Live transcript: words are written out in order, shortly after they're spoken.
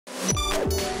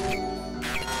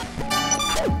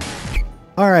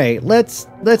All right, let's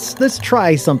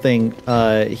try something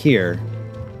here.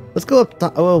 Let's go up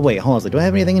top. Oh wait, hold on. Do I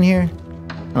have anything in here?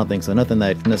 I don't think so. Nothing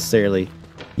that's necessarily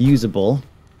usable.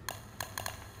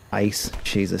 Ice,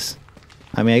 Jesus.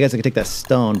 I mean, I guess I could take that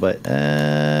stone, but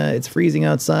it's freezing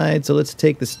outside, so let's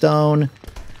take the stone.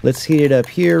 Let's heat it up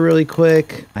here really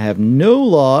quick. I have no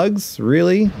logs,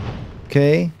 really.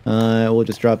 Okay, we'll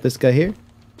just drop this guy here.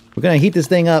 We're gonna heat this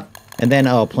thing up, and then,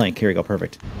 oh, plank. Here we go,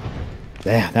 perfect.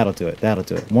 Yeah, that'll do it, that'll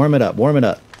do it. Warm it up, warm it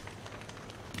up.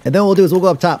 And then what we'll do is we'll go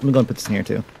up top. I'm going to put this in here,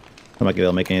 too. I'm not going to be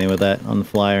able to make anything with that on the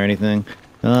fly or anything.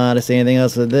 To say anything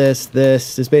else with this.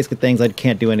 Just basically things I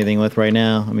can't do anything with right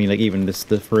now. I mean, like, even this,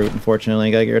 the fruit, unfortunately,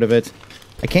 I gotta get rid of it.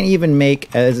 I can't even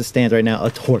make, as it stands right now,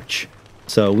 a torch.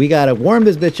 So we gotta warm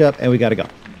this bitch up, and we gotta go.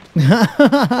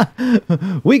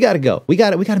 We gotta go. We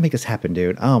gotta make this happen,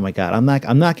 dude. Oh my god, I'm not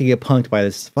gonna get punked by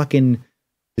this fucking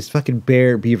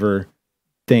bear beaver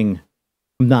thing.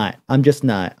 I'm just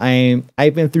not.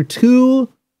 I've been through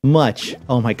too much.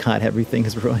 Oh my god, everything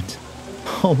is ruined.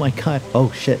 Oh my god.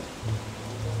 Oh shit.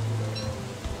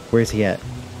 Where is he at?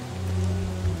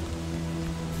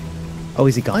 Oh,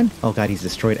 is he gone? Oh god, he's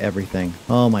destroyed everything.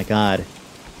 Oh my god.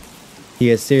 He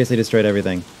has seriously destroyed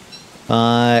everything.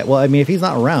 Well, I mean, if he's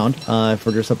not around,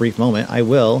 for just a brief moment, I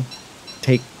will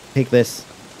take this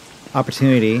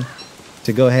opportunity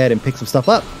to go ahead and pick some stuff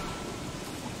up.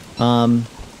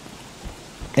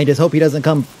 And just hope he doesn't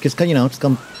come, just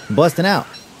come busting out.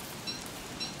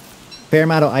 Fair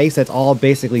amount of ice, that's all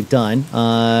basically done.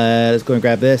 Let's go and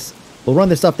grab this. We'll run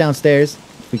this stuff downstairs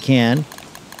if we can.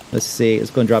 Let's see,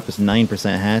 let's go and drop this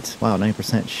 9% hat. Wow, 9%,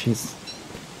 jeez.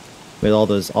 With all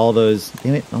those,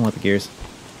 damn it, I don't want the gears.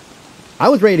 I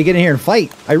was ready to get in here and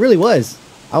fight. I really was.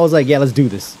 I was like, yeah, let's do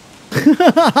this.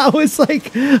 I was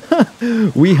like,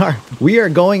 we are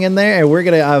going in there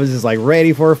and I was just like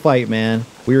ready for a fight, man.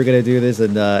 We were gonna do this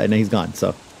and he's gone.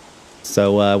 So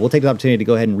we'll take the opportunity to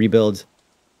go ahead and rebuild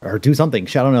or do something.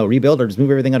 I don't know, rebuild or just move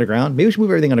everything underground. Maybe we should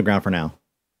move everything underground for now.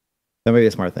 That might be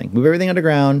a smart thing. Move everything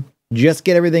underground. Just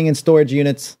get everything in storage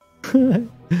units.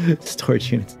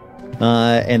 Storage units.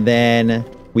 And then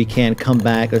we can come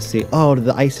back. Let's see. Oh, did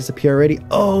the ice disappear already?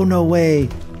 Oh, no way.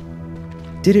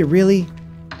 Did it really?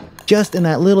 Just in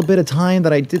that little bit of time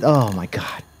that I did. Oh my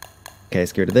god. Okay,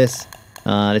 scared of this.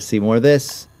 Let's see, more of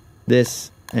this.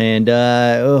 And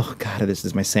oh god, this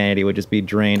is my sanity would just be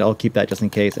drained. I'll keep that just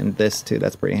in case. And this too,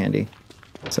 that's pretty handy.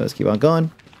 So let's keep on going.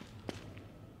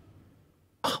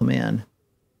 Oh man.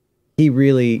 He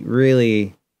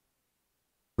really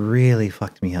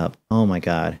fucked me up. Oh my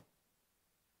god.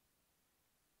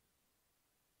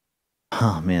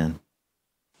 Oh man.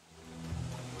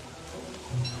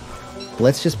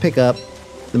 Let's just pick up,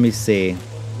 let me see,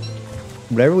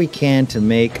 whatever we can to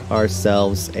make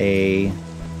ourselves a,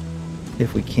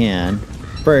 if we can,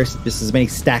 first, just as many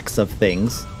stacks of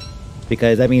things,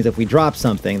 because that means if we drop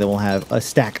something, then we'll have a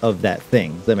stack of that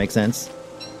thing. Does that make sense?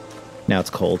 Now it's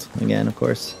cold again, of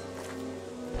course.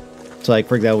 So like,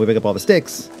 for example, we pick up all the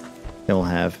sticks, then we'll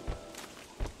have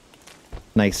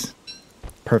nice,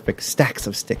 perfect stacks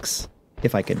of sticks,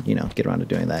 if I can, get around to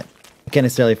doing that. I can't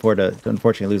necessarily afford to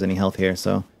unfortunately lose any health here,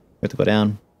 so we have to go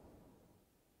down.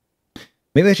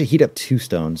 Maybe I should heat up 2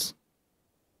 stones.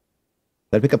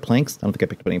 Did I pick up planks? I don't think I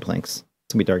picked up any planks.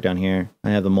 It's gonna be dark down here. I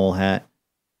have the mole hat.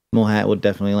 Mole hat will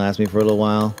definitely last me for a little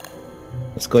while.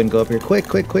 Let's go ahead and go up here quick.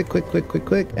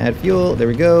 Add fuel. There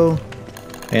we go.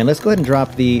 And let's go ahead and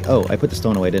drop the... Oh, I put the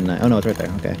stone away, didn't I? Oh, no, it's right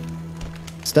there. Okay.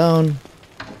 Stone.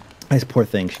 This poor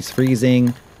thing. She's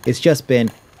freezing. She's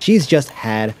just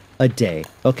had a day,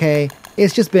 okay?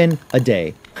 It's just been a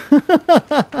day.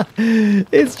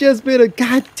 It's just been a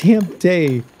goddamn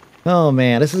day. Oh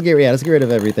man, let's get rid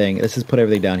of everything. Let's just put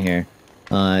everything down here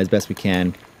as best we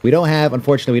can.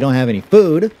 Unfortunately, we don't have any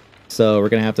food, so we're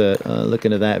gonna have to look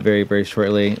into that very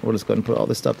shortly. We'll just go ahead and put all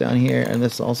this stuff down here, and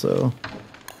this also.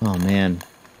 Oh man,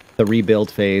 the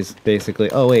rebuild phase, basically.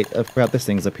 Oh wait, I forgot this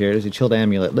thing's up here. There's a chilled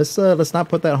amulet. Let's not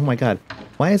put that. Oh my god,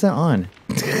 why is that on?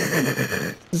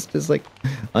 It's just like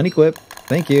unequipped.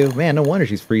 Thank you, man. No wonder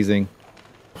she's freezing.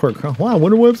 Poor girl. Wow, I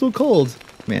wonder why I'm so cold.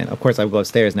 Man, of course I will go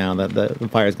upstairs now. The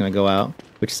fire's gonna go out,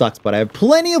 which sucks. But I have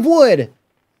plenty of wood,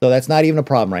 so that's not even a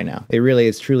problem right now. It really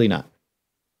is truly not.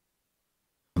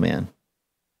 Oh man.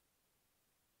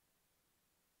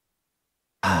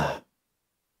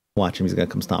 Watch him. He's gonna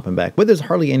come stomping back. But there's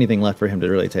hardly anything left for him to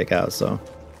really take out, so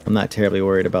I'm not terribly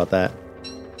worried about that.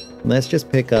 Let's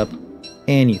just pick up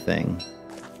anything.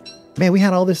 Man, we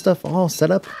had all this stuff all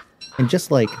set up and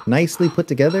just like nicely put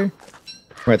together.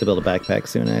 We're gonna have to build a backpack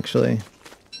soon, actually.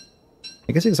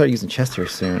 I guess we can start using chests here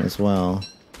soon as well.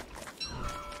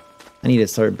 I need to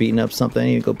start beating up something. I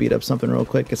need to go beat up something real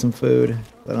quick, get some food.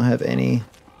 I don't have any.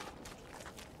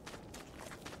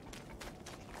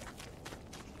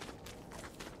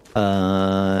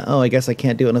 Oh, I guess I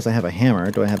can't do it unless I have a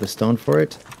hammer. Do I have the stone for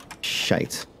it?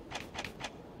 Shite.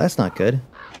 That's not good.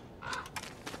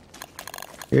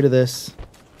 Get rid of this.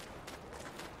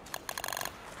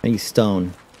 I need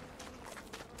stone.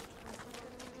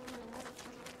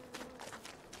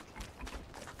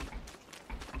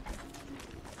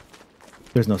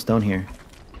 There's no stone here.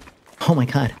 Oh my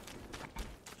god.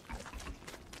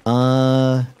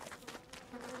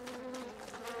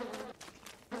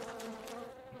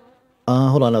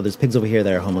 Hold on. No, there's pigs over here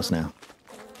that are homeless now.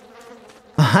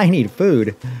 I need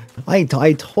food. I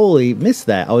totally missed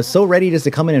that. I was so ready just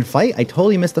to come in and fight. I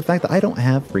totally missed the fact that I don't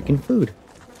have freaking food.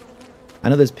 I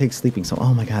know there's pigs sleeping, so...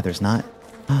 Oh my god, there's not.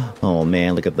 Oh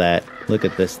man, look at that. Look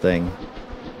at this thing.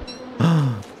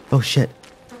 Oh shit.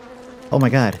 Oh my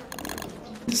god.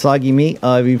 Soggy meat?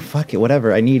 I mean, fuck it,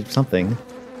 whatever. I need something.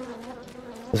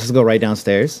 Let's just go right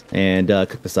downstairs and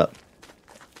cook this up.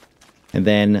 And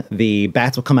then the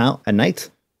bats will come out at night,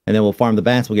 and then we'll farm the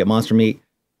bats. We'll get monster meat.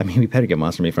 I mean, we better get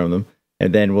monster meat from them.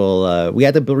 And then we'll, we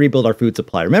had to rebuild our food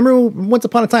supply. Remember, once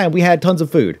upon a time, we had tons of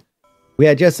food. We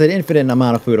had just an infinite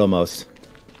amount of food almost.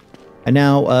 And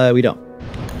now, we don't.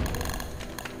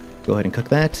 Go ahead and cook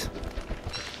that.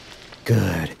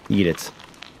 Good. Eat it.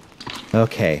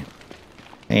 Okay.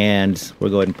 And we'll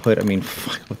go ahead and put, I mean,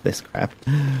 fuck with this crap.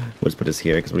 We'll just put this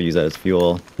here because we'll use that as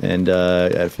fuel. And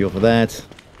add fuel for that.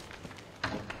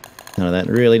 None of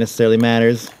that really necessarily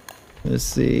matters. Let's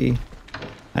see.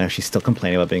 I know she's still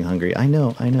complaining about being hungry. I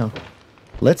know, I know.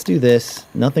 Let's do this.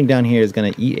 Nothing down here is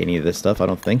going to eat any of this stuff, I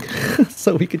don't think.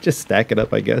 So we could just stack it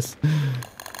up, I guess.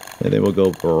 And then we'll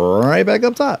go right back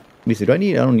up top. Let me see, do I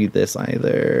need... I don't need this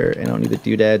either. And I don't need the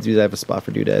doodads. Usually I have a spot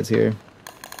for doodads here.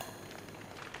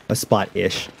 A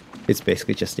spot-ish. It's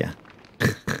basically just, yeah.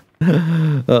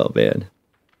 Oh, man.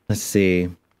 Let's see.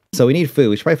 So we need food.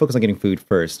 We should probably focus on getting food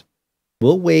first.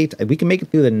 We'll wait. We can make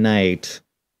it through the night.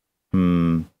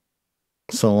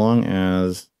 So long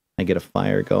as I get a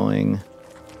fire going.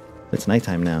 It's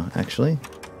nighttime now, actually.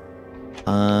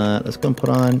 Let's go and put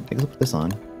on... I guess we'll put this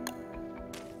on.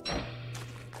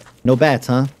 No bats,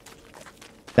 huh?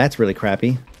 That's really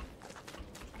crappy.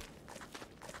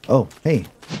 Oh, hey.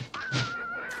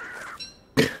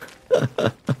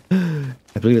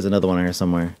 I believe there's another one in here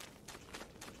somewhere.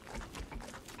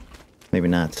 Maybe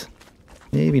not.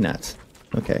 Maybe not.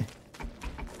 Okay.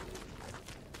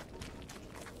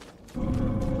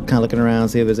 Kind of looking around,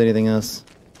 see if there's anything else.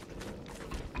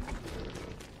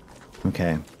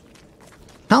 Okay.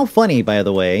 How funny, by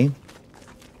the way.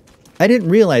 I didn't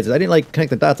realize it. I didn't like connect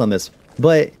the dots on this,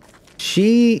 but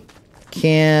she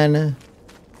can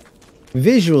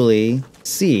visually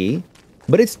see,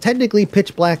 but it's technically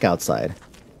pitch black outside.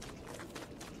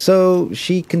 So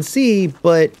she can see,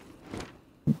 but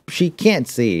she can't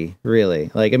see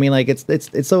really. Like, I mean, like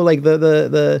it's so like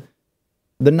the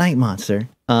night monster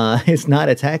is not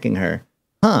attacking her.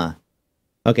 Huh.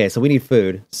 Okay, so we need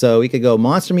food. So we could go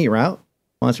monster meat route.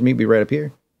 Monster meat be right up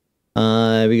here.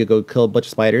 We could go kill a bunch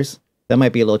of spiders. That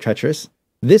might be a little treacherous.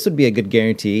 This would be a good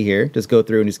guarantee here. Just go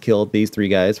through and just kill these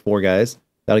 4 guys.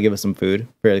 That'll give us some food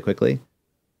fairly quickly.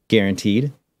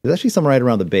 Guaranteed. There's actually some right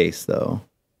around the base though.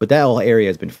 But that whole area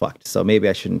has been fucked. So maybe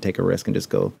I shouldn't take a risk and just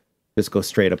go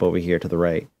straight up over here to the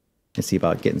right and see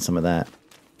about getting some of that.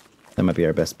 That might be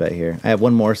our best bet here. I have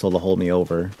one morsel to hold me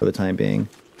over for the time being.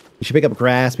 We should pick up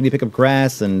grass. We need to pick up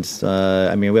grass, and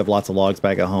I mean, we have lots of logs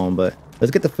back at home, but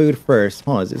let's get the food first.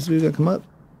 Hold on, is this food gonna come up?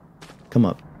 Come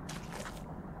up.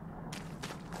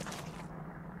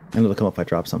 And it'll come up if I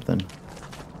drop something.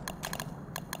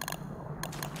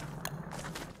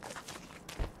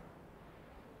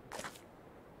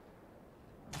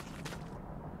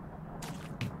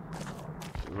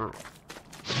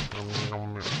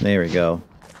 There we go.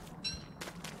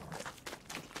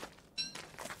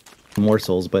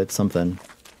 Morsels, but it's something.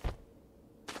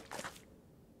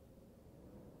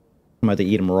 I might have to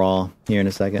eat them raw here in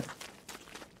a second.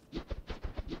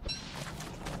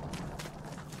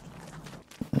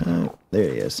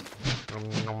 There he is.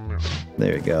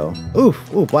 There we go.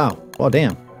 Oof! Oof! Wow! Oh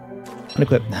damn!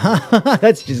 Unequip.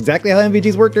 That's just exactly how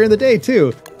MVGs work during the day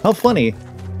too. How funny!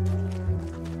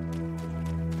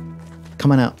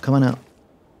 Come on out! Come on out!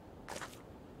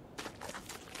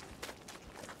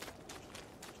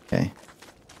 Okay.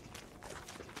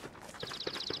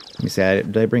 Let me see.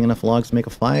 Did I bring enough logs to make a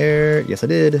fire? Yes, I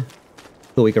did.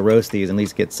 Cool. We could roast these and at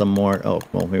least get some more. Oh,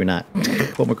 well, maybe not.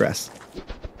 One more grass.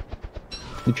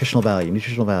 Nutritional value.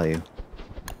 Nutritional value.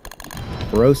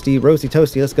 Roasty, roasty,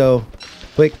 toasty. Let's go.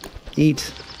 Quick.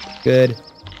 Eat. Good.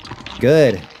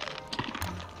 Good.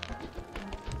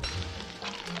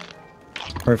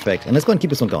 Perfect. And let's go and keep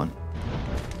this one going.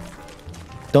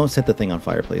 Don't set the thing on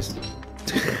fire, please.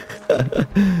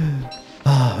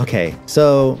 Okay,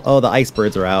 so... Oh, the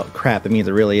icebergs are out. Crap, it means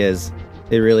it really is.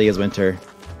 It really is winter.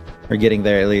 We're getting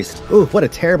there, at least. Ooh, what a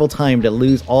terrible time to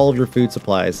lose all of your food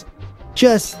supplies.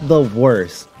 Just the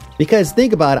worst. Because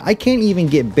think about it, I can't even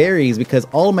get berries because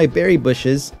all of my berry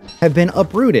bushes have been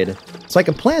uprooted. So I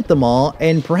can plant them all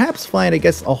and perhaps find, I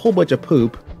guess, a whole bunch of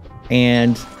poop.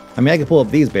 And, I mean, I can pull up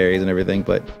these berries and everything,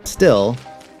 but still...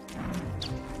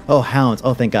 Oh, hounds.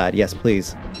 Oh, thank God. Yes,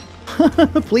 please.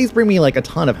 Please bring me, like, a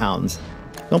ton of hounds.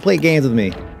 Don't play games with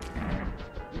me.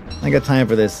 I got time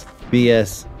for this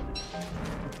BS.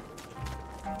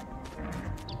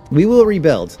 We will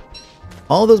rebuild.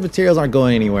 All those materials aren't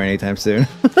going anywhere anytime soon.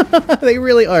 They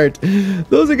really aren't.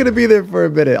 Those are going to be there for a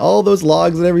minute. All those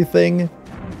logs and everything.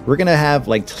 We're going to have,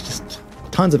 like, just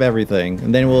tons of everything.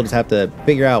 And then we'll just have to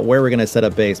figure out where we're going to set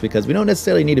up base because we don't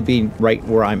necessarily need to be right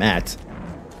where I'm at.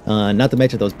 Not to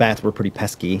mention those bats were pretty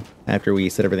pesky after we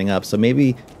set everything up. So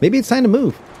maybe it's time to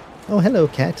move. Oh, hello,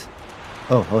 cat.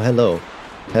 Oh, hello.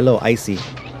 Hello, Icy.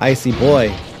 Icy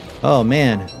boy. Oh,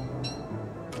 man.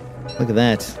 Look at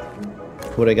that.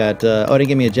 What I got? Oh, it didn't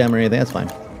give me a gem or anything. That's fine.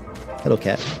 Hello,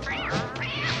 cat.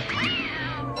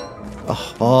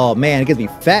 Oh, man. It gives me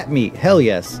fat meat. Hell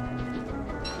yes.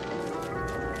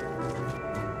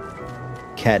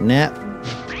 Catnap.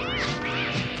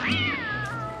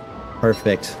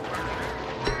 Perfect.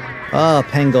 Oh,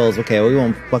 Pengals. Okay, well, we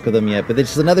won't fuck with them yet. But it's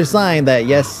just another sign that,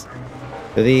 yes,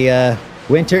 the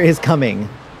winter is coming.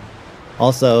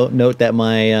 Also, note that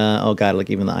my... oh, God, like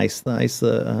even the icebergs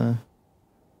or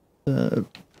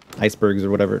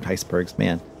whatever. Icebergs,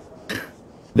 man.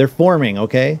 They're forming,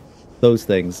 okay? Those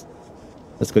things.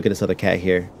 Let's go get this other cat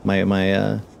here.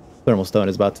 My thermal stone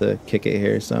is about to kick it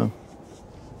here, so...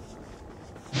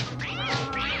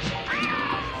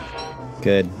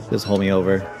 Good. Just hold me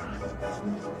over.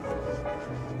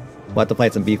 We'll have to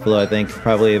fight some beefalo, I think,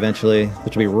 probably eventually.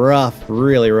 Which will be rough.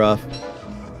 Really rough.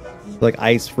 Like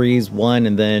ice freeze one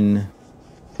and then...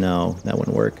 No, that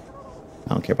wouldn't work. I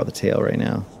don't care about the tail right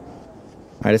now.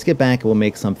 Alright, let's get back and we'll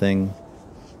make something...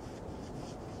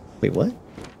 Wait, what?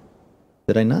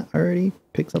 Did I not already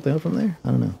pick something up from there? I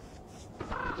don't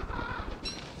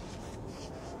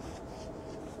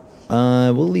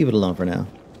know. We'll leave it alone for now.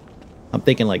 I'm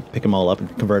thinking like pick them all up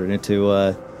and convert it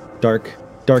into dark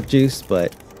juice,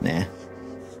 but nah.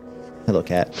 Hello,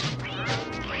 cat.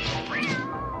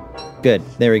 Good.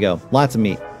 There we go. Lots of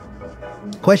meat.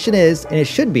 Question is, and it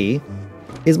should be,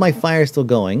 is my fire still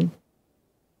going?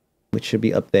 Which should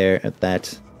be up there at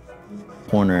that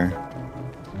corner.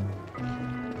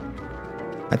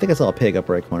 I think I saw a pig up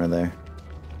right corner there.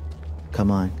 Come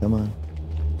on, come on.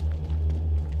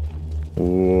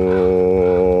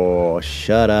 Whoa,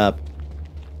 shut up.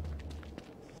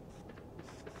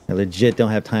 I legit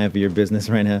don't have time for your business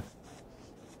right now.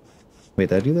 Wait,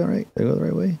 did I do that right? Did I go the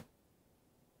right way?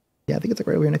 Yeah, I think it's like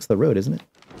right over here next to the road, isn't it?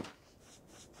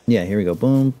 Yeah, here we go.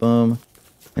 Boom, boom.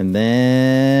 And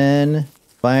then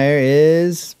fire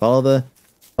is follow the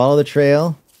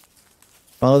trail.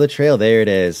 Follow the trail. There it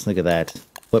is. Look at that.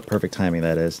 What perfect timing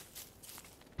that is.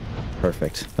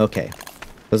 Perfect. Okay.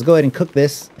 Let's go ahead and cook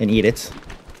this and eat it.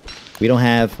 We don't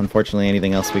have, unfortunately,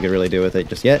 anything else we could really do with it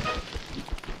just yet.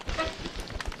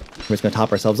 We're just going to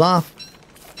top ourselves off.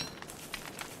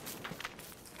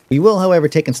 We will, however,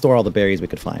 take and store all the berries we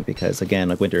could find because, again,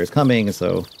 like winter is coming,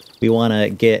 so we want to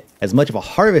get as much of a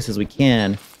harvest as we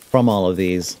can from all of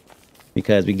these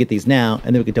because we get these now,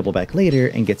 and then we can double back later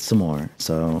and get some more.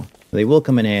 So they will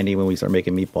come in handy when we start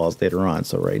making meatballs later on.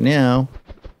 So right now,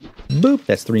 boop,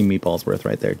 that's 3 meatballs worth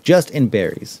right there. Just in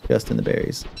berries. Just in the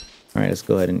berries. All right, let's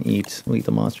go ahead and eat. We'll eat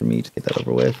the monster meat, get that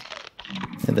over with.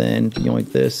 And then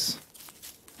yoink this.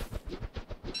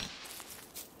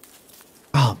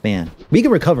 Oh, man. We can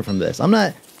recover from this. I'm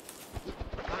not...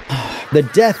 The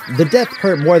death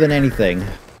hurt more than anything.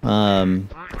 The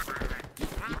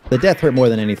death hurt more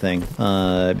than anything.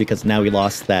 Because now we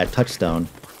lost that touchstone.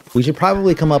 We should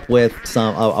probably come up with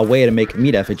a way to make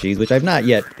meat effigies, which I've not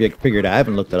yet figured out. I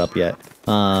haven't looked it up yet.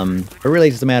 But really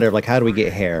it's just a matter of like, how do we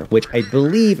get hair? Which I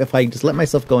believe if I just let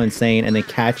myself go insane and then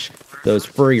catch those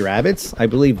furry rabbits, I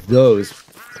believe those...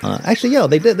 actually, yeah,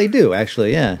 they do,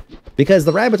 actually, yeah. Because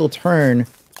the rabbits will turn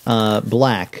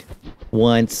black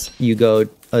once you go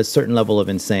a certain level of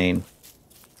insane.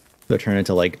 They'll turn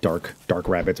into like dark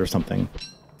rabbits or something.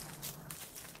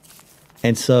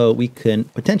 And so we can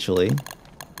potentially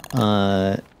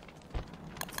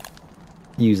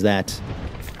use that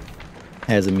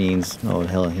as a means. Oh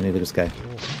hell, look at this guy.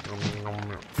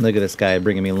 Look at this guy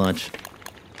bringing me lunch.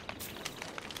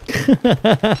 Look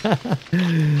at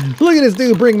this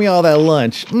dude bring me all that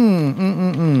lunch.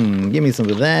 Give me some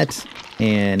of that,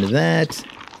 and that,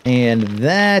 and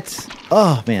that.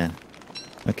 Oh, man.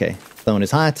 Okay, stone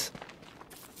is hot.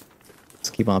 Let's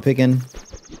keep on picking.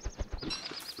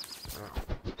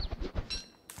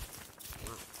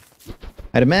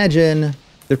 I'd imagine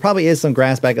there probably is some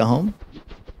grass back at home,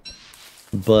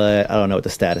 but I don't know what the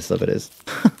status of it is.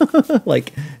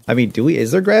 Like, I mean,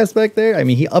 is there grass back there? I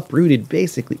mean, he uprooted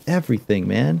basically everything,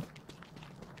 man.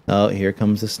 Oh, here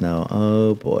comes the snow.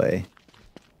 Oh, boy.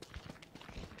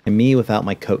 And me without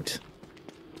my coat.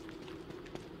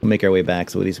 We'll make our way back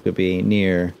so at least we could be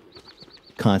near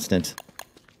constant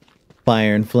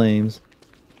fire and flames.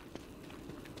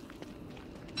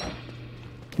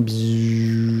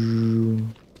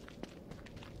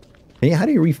 Hey, how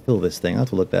do you refill this thing? I'll have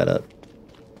to look that up.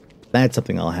 That's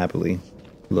something I'll happily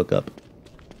look up.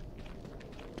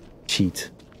 Cheat.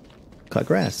 Cut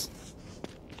grass.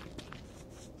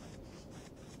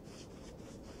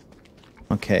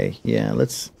 Okay, yeah,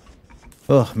 let's...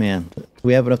 Oh, man. Do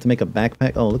we have enough to make a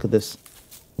backpack? Oh, look at this.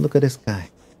 Look at this guy.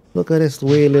 Look at this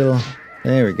wee little...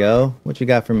 There we go. What you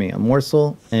got for me? A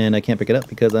morsel, and I can't pick it up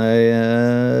because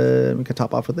we could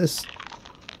top off with this.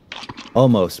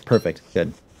 Almost. Perfect.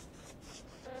 Good.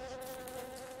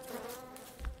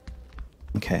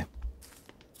 Okay.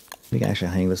 We can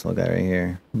actually hang this little guy right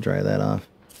here and dry that off.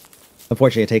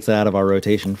 Unfortunately, it takes it out of our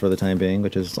rotation for the time being,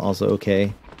 which is also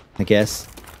okay, I guess.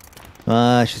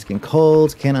 She's getting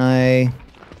cold. Can I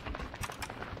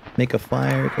make a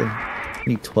fire? I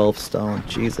need 12 stone.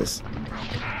 Jesus.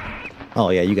 Oh,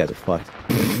 yeah, you guys are fucked.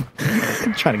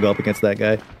 I'm trying to go up against that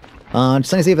guy. Just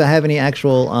trying to see if I have any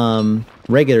actual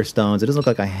regular stones. It doesn't look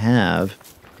like I have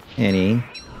any.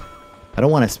 I don't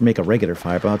want to make a regular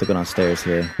fire, but I'll have to go downstairs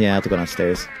here. Yeah, I have to go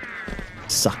downstairs.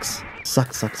 Sucks.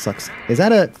 Sucks, sucks, sucks. Is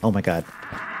that a... Oh, my God.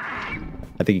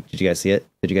 I think... Did you guys see it?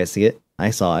 Did you guys see it?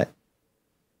 I saw it.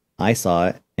 I saw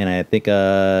it. And I think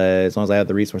as long as I have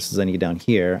the resources I need down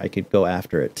here, I could go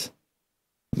after it.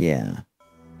 Yeah.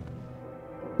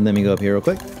 Let me go up here real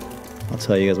quick. I'll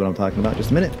tell you guys what I'm talking about in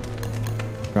just a minute.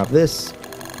 Drop this.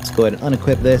 Let's go ahead and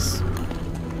unequip this.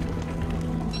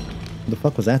 What the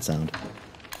fuck was that sound?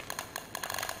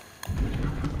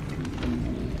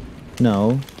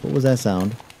 No. What was that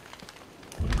sound?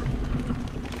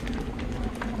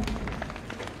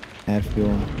 Add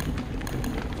fuel.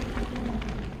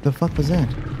 The fuck was that?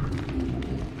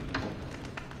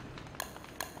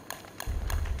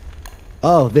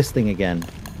 Oh, this thing again.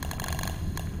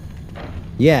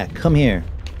 Yeah, come here.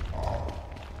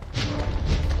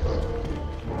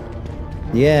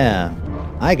 Yeah,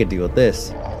 I could deal with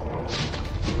this.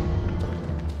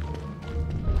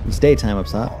 It's daytime up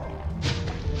top.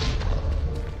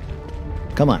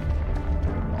 Come on.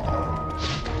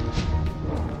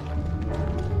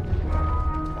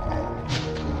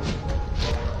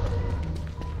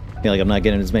 I feel like I'm not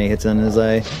getting as many hits on as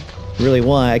I really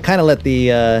want. I kind of let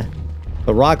the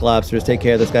rock lobsters take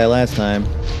care of this guy last time.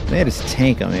 They had his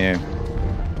tank on here.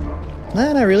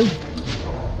 Nah, not really.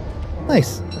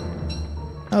 Nice.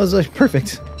 That was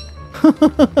perfect.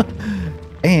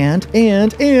 and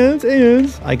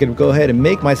I could go ahead and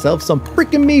make myself some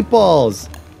freaking meatballs.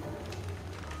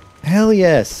 Hell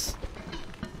yes.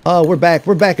 Oh, we're back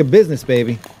in business,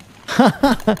 baby.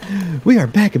 We are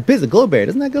back in business. Glowberry,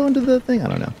 doesn't that go into the thing? I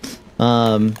don't know.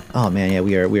 Oh man, yeah,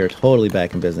 we are totally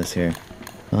back in business here.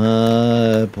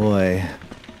 Boy.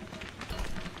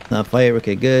 Not fire.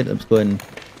 Okay, good. Let's go ahead and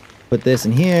put this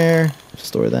in here.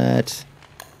 Store that.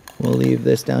 We'll leave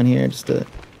this down here just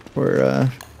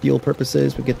for fuel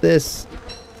purposes. We get this.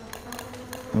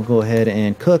 We'll go ahead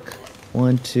and cook.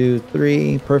 1, 2,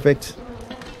 3. Perfect.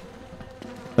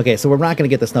 Okay, so we're not going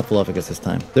to get the Snuffleupagus this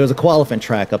time. There was a koalefant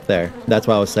track up there. That's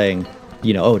why I was saying,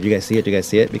 you know, oh, did you guys see it? Did you guys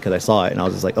see it? Because I saw it, and I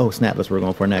was just like, oh, snap, that's what we're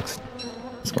going for next.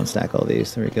 Let's go and stack all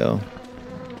these. There we go.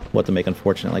 What to make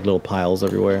unfortunate, like little piles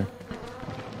everywhere.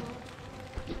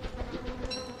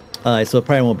 So it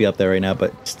probably won't be up there right now,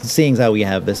 but seeing as how we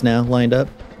have this now lined up,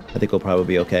 I think we'll probably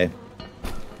be okay.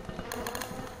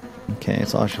 Okay,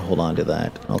 so I should hold on to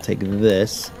that. I'll take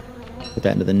this, put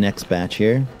that into the next batch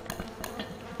here.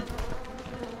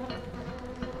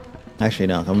 Actually,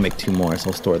 no, I'm gonna make 2 more, so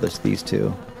I'll store these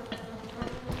 2.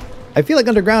 I feel like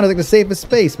underground is like the safest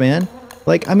space, man.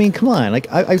 Like, I mean, come on.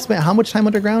 Like, I've spent how much time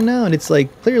underground now, and it's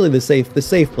like clearly the safe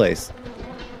place.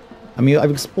 I mean,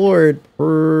 I've explored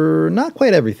for not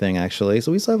quite everything actually,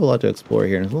 so we still have a lot to explore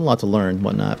here, and there's a lot to learn, and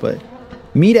whatnot. But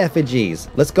meat effigies.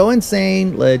 Let's go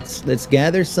insane. Let's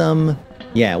gather some.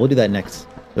 Yeah, we'll do that next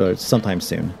or sometime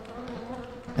soon.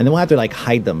 And then we'll have to, like,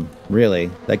 hide them, really.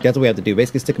 Like, that's what we have to do.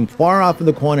 Basically stick them far off in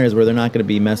the corners where they're not going to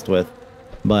be messed with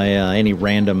by any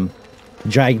random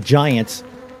giants.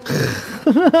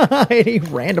 Any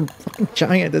random fucking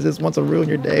giant that just wants to ruin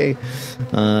your day.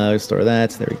 Store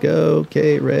that. There we go.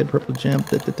 Okay, red, purple gem.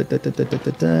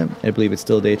 I believe it's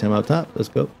still daytime out top. Let's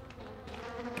go.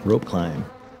 Rope climb.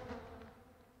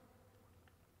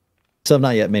 So I've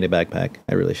not yet made a backpack.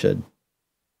 I really should.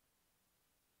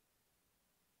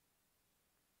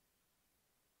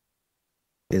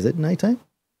 Is it nighttime?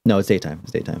 No, it's daytime.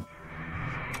 It's daytime.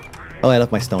 Oh, I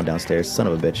left my stone downstairs. Son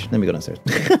of a bitch. Let me go downstairs.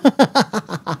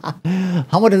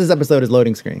 How much of this episode is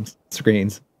loading screens?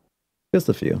 Just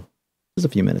a few. Just a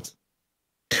few minutes.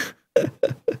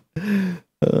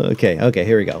 Okay,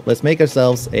 here we go. Let's make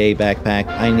ourselves a backpack.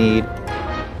 I need...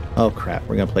 Oh, crap.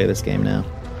 We're going to play this game now.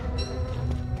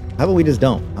 How about we just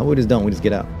don't? How about we just don't? We just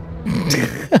get out.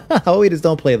 How about we just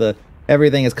don't play the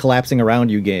everything is collapsing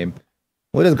around you game?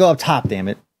 We'll just go up top, damn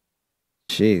it.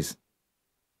 Jeez.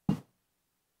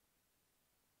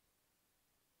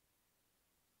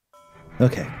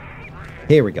 Okay.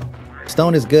 Here we go.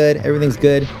 Stone is good. Everything's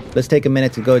good. Let's take a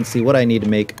minute to go and see what I need to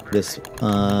make this.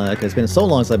 Because it's been so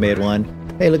long since I made one.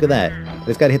 Hey, look at that.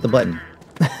 Just gotta hit the button.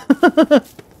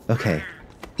 Okay.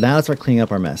 Now let's start cleaning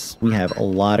up our mess. We have a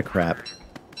lot of crap.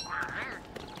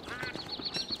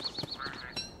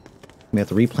 We have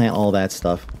to replant all that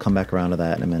stuff. Come back around to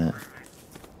that in a minute.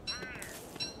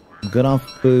 Good on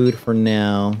food for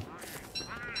now.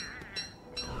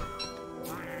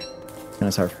 It's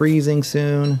gonna start freezing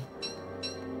soon.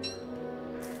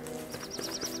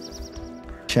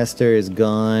 Chester is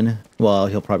gone. Well,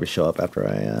 he'll probably show up after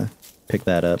I pick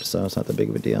that up, so it's not that big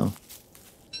of a deal.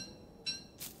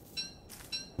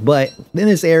 But in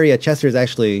this area, Chester's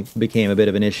actually became a bit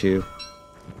of an issue.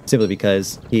 Simply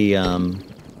because he,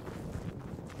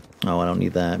 Oh, I don't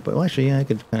need that. But well, actually, yeah, I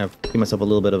could kind of give myself a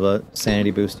little bit of a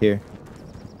sanity boost here.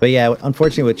 But yeah,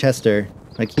 unfortunately with Chester,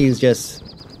 like he's just...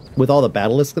 With all the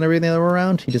battleists and everything that were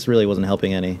around, he just really wasn't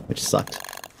helping any, which sucked.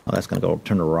 Oh, that's gonna go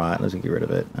turn to rot. Let's get rid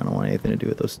of it. I don't want anything to do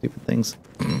with those stupid things.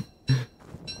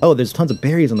 Oh, there's tons of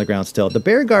berries on the ground still. The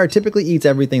bear guard typically eats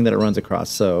everything that it runs across,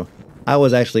 so I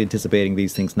was actually anticipating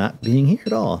these things not being here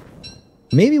at all.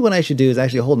 Maybe what I should do is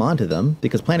actually hold on to them,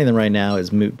 because planting them right now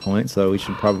is moot point, so we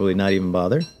should probably not even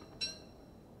bother.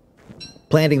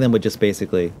 Planting them would just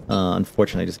basically,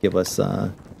 unfortunately, just give us,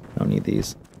 I don't need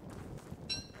these.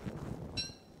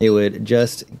 It would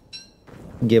just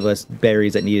give us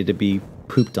berries that needed to be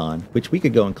pooped on, which we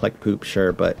could go and collect poop,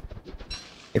 sure, but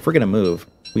if we're going to move,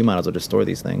 we might as well just store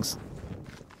these things.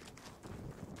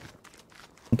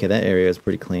 Okay, that area is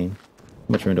pretty clean. How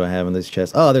much room do I have in this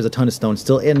chest? Oh, there's a ton of stone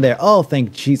still in there. Oh,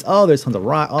 thank jeez. Oh, there's tons of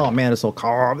rock. Oh, man, it's so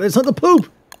cold. There's tons of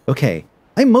poop. Okay,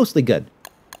 I'm mostly good.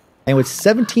 And with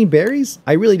 17 berries,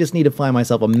 I really just need to find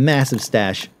myself a massive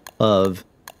stash of,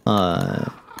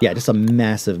 yeah, just a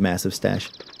massive stash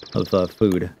of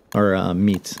food, or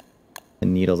meat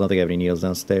and needles. I don't think I have any needles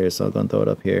downstairs, so I'll go and throw it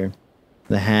up here.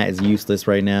 The hat is useless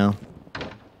right now.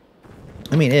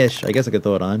 I mean, ish. I guess I could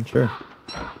throw it on, sure.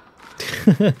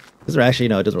 This actually,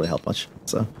 no, it doesn't really help much,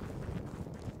 so.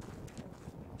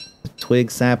 Twig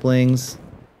saplings.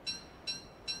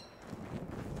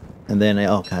 And then,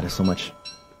 oh god, there's so much.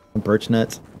 Birch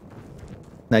nuts.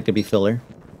 That could be filler.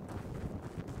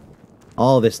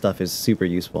 All this stuff is super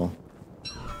useful.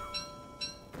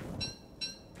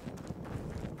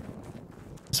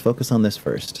 Let's focus on this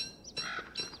first.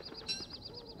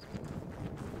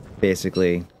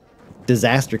 Basically,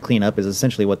 disaster cleanup is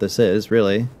essentially what this is,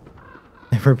 really.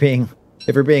 If we're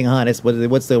being honest,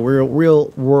 what's the real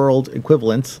world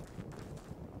equivalent?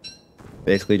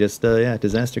 Basically, just yeah,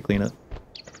 disaster cleanup.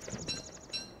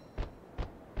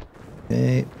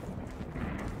 Okay.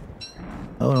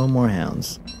 Oh, no more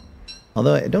hounds.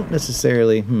 Although I don't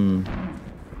necessarily, It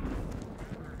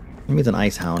means an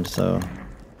ice hound, so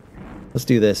let's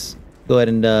do this. Go ahead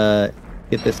and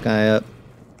get this guy up.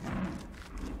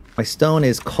 My stone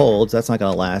is cold, so that's not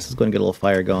gonna last. Let's go and get a little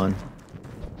fire going.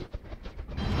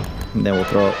 And then we'll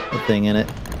throw a thing in it.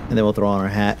 And then we'll throw on our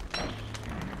hat.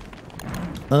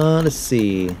 Let's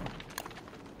see.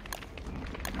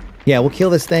 Yeah, we'll kill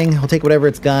this thing. We'll take whatever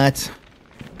it's got.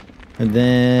 And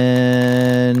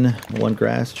then... one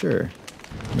grass, sure.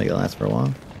 Make it last for a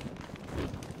while.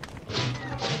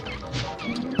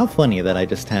 How funny that I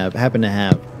just happen to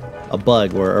have a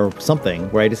bug or something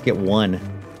where I just get one.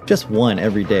 Just one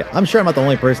every day. I'm sure I'm not the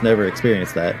only person to ever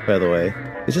experience that, by the way.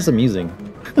 It's just amusing.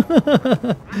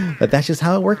 But that's just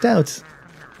how it worked out.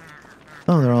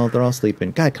 Oh, they're all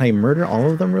sleeping. God, can I murder all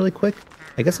of them really quick?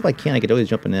 I guess if I can, I could always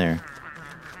jump in there.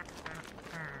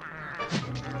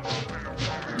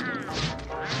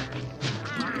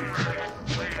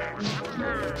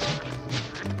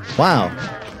 Wow.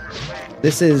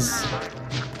 This is,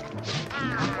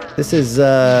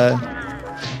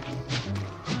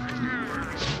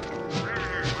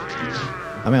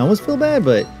 I mean, I almost feel bad,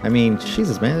 but, I mean,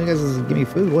 Jesus, man, you guys just give me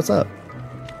food. What's up?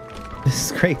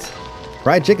 This is great.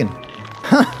 Fried chicken.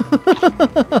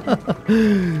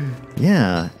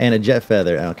 Yeah, and a jet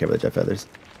feather. I don't care about the jet feathers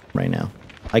right now.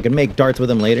 I could make darts with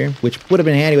them later, which would have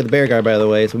been handy with the bear guard, by the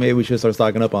way, so maybe we should start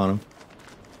stocking up on them.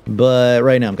 But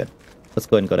right now, I'm good. Let's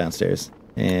go ahead and go downstairs,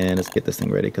 and let's get this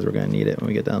thing ready, because we're going to need it when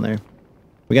we get down there.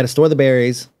 We got to store the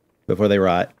berries before they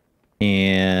rot,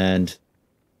 and...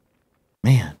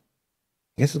 man.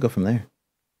 I guess let's go from there.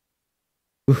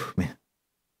 Oof, man.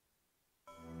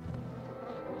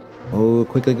 Oh,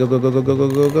 quickly, go, go, go, go, go, go,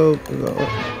 go, go, go.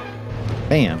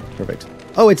 Bam. Perfect.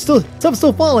 Oh, it's still, stuff's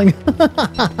still falling.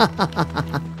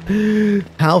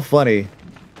 How funny.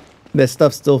 That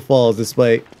stuff still falls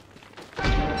despite...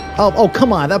 oh,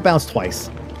 come on. That bounced twice.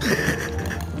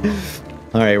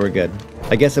 Alright, we're good.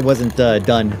 I guess it wasn't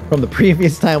done from the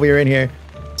previous time we were in here.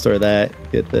 Store that.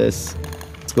 Get this.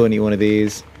 Let's go and eat one of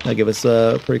these. That'll give us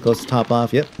pretty close to top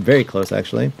off. Yep, very close,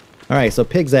 actually. Alright, so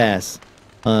pig's ass.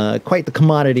 Quite the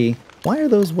commodity. Why are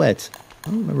those wet? I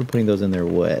don't remember putting those in there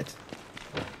wet.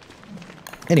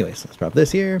 Anyways, let's drop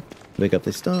this here. Pick up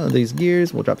these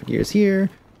gears. We'll drop the gears here.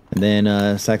 And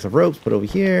then sacks of ropes put over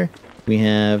here. We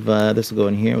have, this will go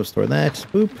in here. We'll store that.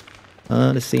 Boop.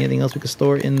 Let's see, anything else we could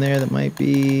store in there that might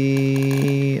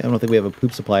be... I don't think we have a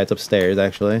poop supply. It's upstairs,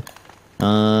 actually.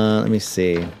 Let me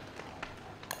see.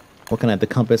 What can I have? The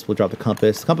compass. We'll drop the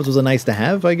compass. The compass was a nice to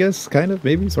have, I guess. Kind of,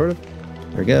 maybe, sort of.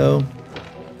 There we go.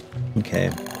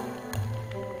 Okay.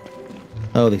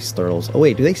 Oh, these turtles. Oh,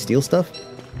 wait, do they steal stuff?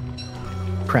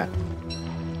 Crap.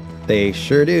 They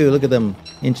sure do. Look at them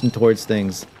inching towards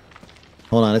things.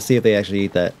 Hold on, let's see if they actually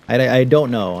eat that. I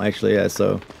don't know, actually, yeah,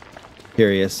 so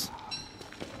curious.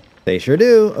 They sure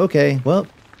do. Okay, well,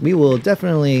 we will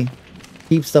definitely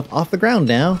keep stuff off the ground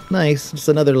now. Nice. Just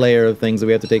another layer of things that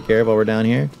we have to take care of while we're down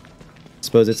here.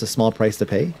 Suppose it's a small price to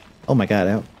pay. Oh my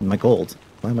god, my gold.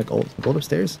 Why am I gold? Gold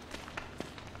upstairs?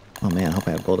 Oh man, I hope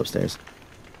I have gold upstairs.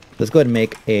 Let's go ahead and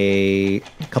make a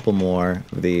couple more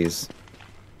of these.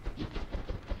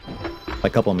 By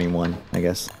couple, I mean one, I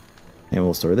guess. And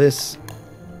we'll store this.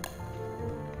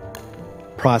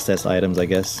 Process items, I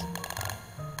guess.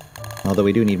 Although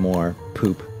we do need more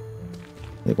poop.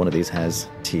 I think one of these has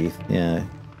teeth. Yeah.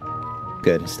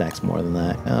 Good. Stacks more than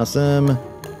that. Awesome.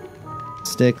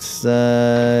 Sticks.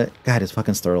 God, it's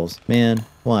fucking Sturtles. Man,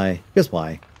 why? Just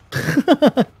why?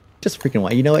 Just freaking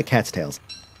why? You know what? Cat's tails.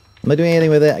 I'm not doing anything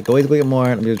with it. I can always go get more.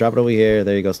 Let me just drop it over here.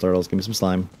 There you go, Sturtles. Give me some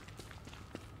slime.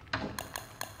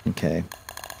 Okay.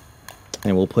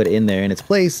 And we'll put in there in its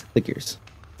place the gears.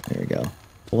 There we go.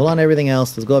 Hold on to everything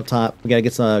else. Let's go up top. We gotta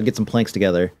get some planks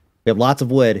together. We have lots of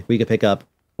wood we could pick up.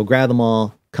 We'll grab them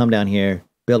all, come down here,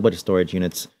 build a bunch of storage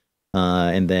units,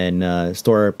 and then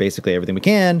store basically everything we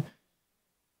can.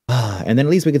 And then at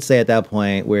least we could say at that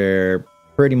point we're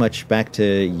pretty much back to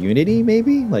Unity,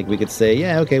 maybe? Like we could say,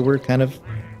 yeah, okay, we're kind of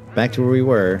back to where we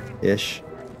were, ish.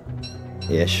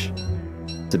 Ish.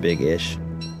 It's a big ish.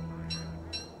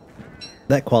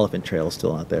 That Qualiphant Trail is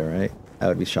still not there, right? I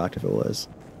would be shocked if it was.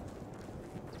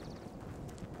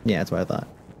 Yeah, that's what I thought.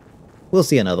 We'll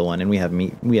see another one, and we have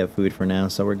meat. We have food for now,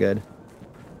 so we're good.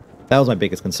 That was my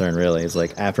biggest concern, really. Is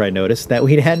like after I noticed that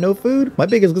we had no food, my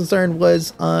biggest concern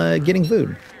was getting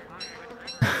food.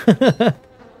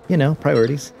 You know,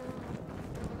 priorities.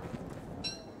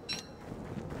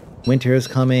 Winter is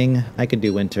coming. I could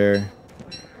do winter.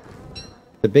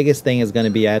 The biggest thing is going to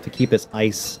be I have to keep this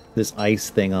ice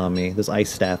thing on me, this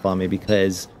ice staff on me,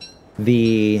 because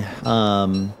the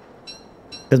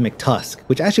because McTusk,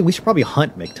 which actually we should probably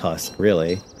hunt McTusk,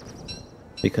 really,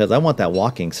 because I want that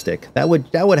walking stick. That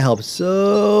would help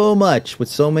so much with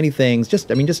so many things.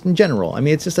 Just in general. I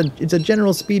mean, it's a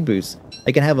general speed boost.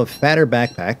 I can have a fatter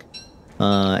backpack,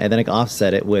 and then I can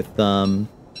offset it with the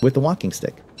walking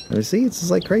stick. You see, it's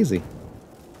just like crazy.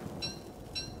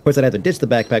 Of course, I'd have to ditch the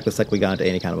backpack the second we got into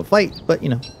any kind of a fight, but, you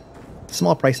know,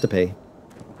 small price to pay.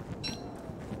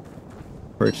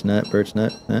 Birch nut,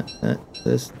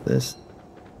 this.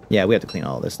 Yeah, we have to clean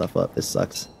all this stuff up. This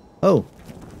sucks. Oh!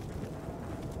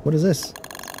 What is this?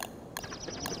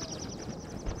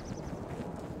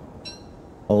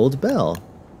 Old bell.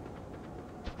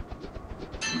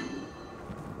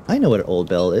 I know what an old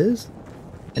bell is.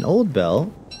 An old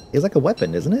bell is like a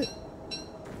weapon, isn't it?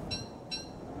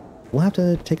 We'll have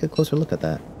to take a closer look at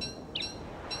that.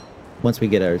 Once we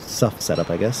get our stuff set up,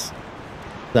 I guess.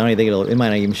 I don't even think it might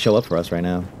not even show up for us right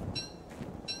now.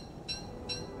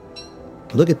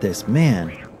 Look at this,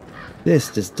 man. This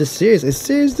serious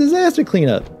disaster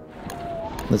cleanup.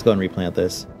 Let's go and replant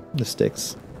this. The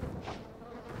sticks.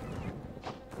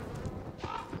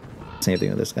 Same thing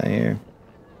with this guy here.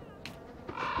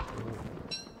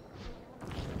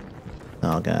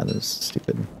 Oh god, this is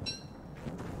stupid.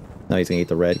 No, he's gonna eat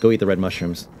the red. Go eat the red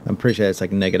mushrooms. I'm pretty sure it's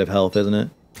like negative health, isn't it?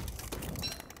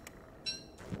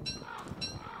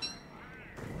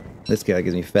 This guy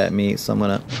gives me fat meat, so I'm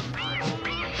gonna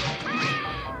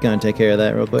take care of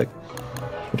that real quick.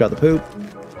 Drop the poop.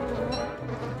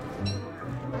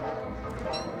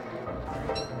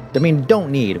 I mean, we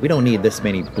don't need this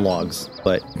many blogs,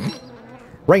 but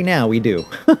right now we do.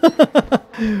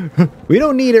 We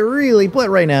don't need it really, but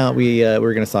right now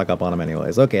we're gonna stock up on them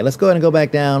anyways. Okay, let's go ahead and go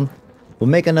back down. We'll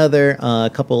make another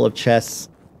couple of chests,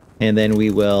 and then we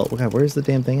will. Oh god, where's the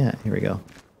damn thing at? Here we go.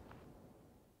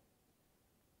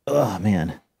 Oh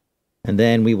man, and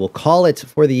then we will call it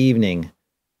for the evening.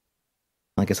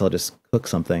 I guess I'll just cook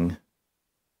something.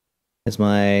 As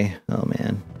my oh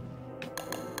man.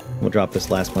 We'll drop this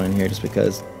last one in here just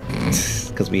because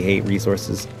we hate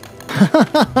resources.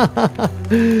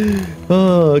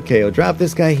 Oh, okay, we'll drop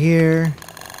this guy here.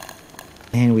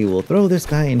 And we will throw this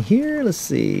guy in here. Let's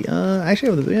see.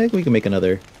 Actually, I think we can make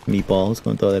another meatball. Let's go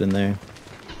and throw that in there.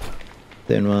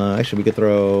 Then, actually, we could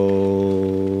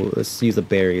throw... Let's use the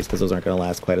berries because those aren't going to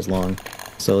last quite as long.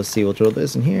 So let's see. We'll throw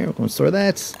this in here. We're going to store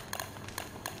that.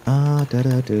 We'll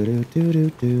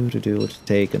just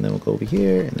take, and then we'll go over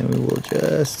here, and then we will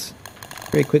just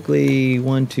very quickly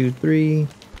 1, 2, 3.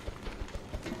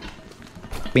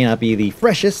 May not be the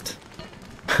freshest,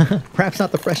 perhaps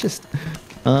not the freshest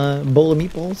bowl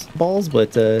of balls,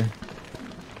 but good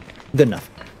enough.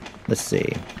 Let's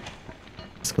see.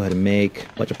 Let's go ahead and make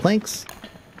a bunch of planks.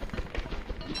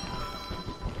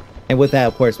 And with that,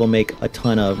 of course, we'll make a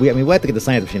ton of... we'll have to get the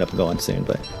science machine up and going soon,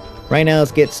 but... right now,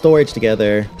 let's get storage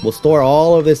together. We'll store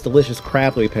all of this delicious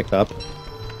crap that we picked up.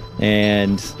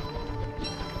 And,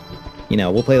 you know,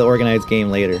 we'll play the organized game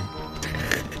later.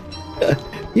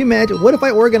 You imagine, what if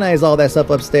I organize all that stuff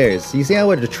upstairs? You see how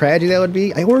much a tragedy that would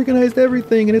be? I organized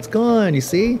everything and it's gone, you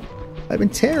see? I've been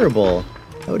terrible.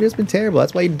 That would have just been terrible.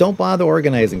 That's why you don't bother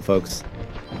organizing, folks.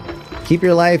 Keep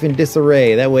your life in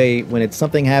disarray. That way, when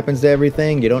something happens to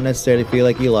everything, you don't necessarily feel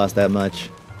like you lost that much.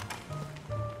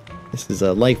 This is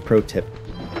a life pro tip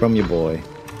from your boy.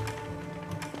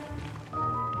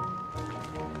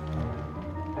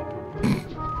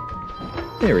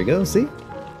 There we go, see?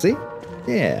 See?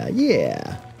 Yeah,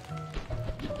 yeah.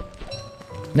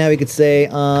 Now we could say,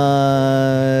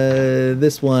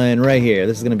 this one right here.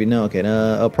 This is gonna be, no, okay,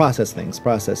 process things.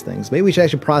 Maybe we should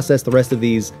actually process the rest of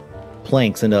these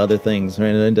planks into other things,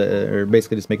 right? Or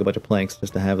basically just make a bunch of planks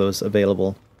just to have those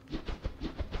available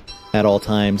at all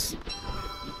times.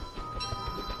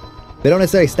 They don't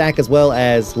necessarily stack as well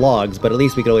as logs, but at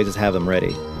least we could always just have them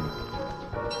ready.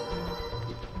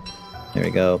 There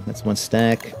we go. That's one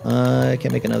stack. I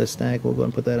can't make another stack. We'll go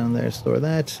and put that on there. Store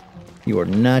that. You are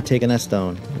not taking that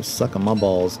stone. You're sucking my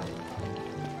balls.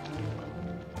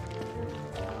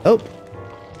 Oh.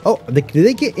 Oh, did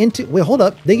they get into... wait, hold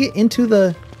up. They get into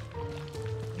the...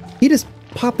 he just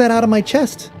popped that out of my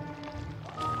chest.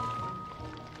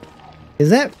 Is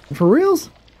that for reals?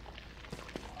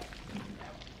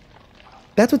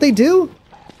 That's what they do?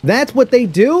 That's what they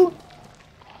do?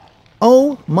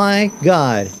 Oh my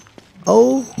god.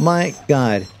 Oh my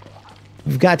god.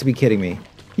 You've got to be kidding me.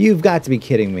 You've got to be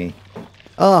kidding me.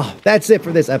 Oh, that's it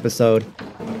for this episode.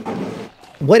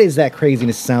 What is that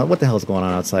craziness sound? What the hell is going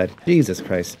on outside? Jesus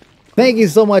Christ. Thank you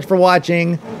so much for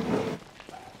watching.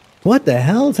 What the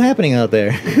hell is happening out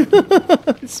there?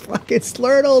 It's fucking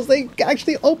slurtles. They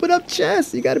actually open up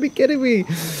chests. You gotta be kidding me.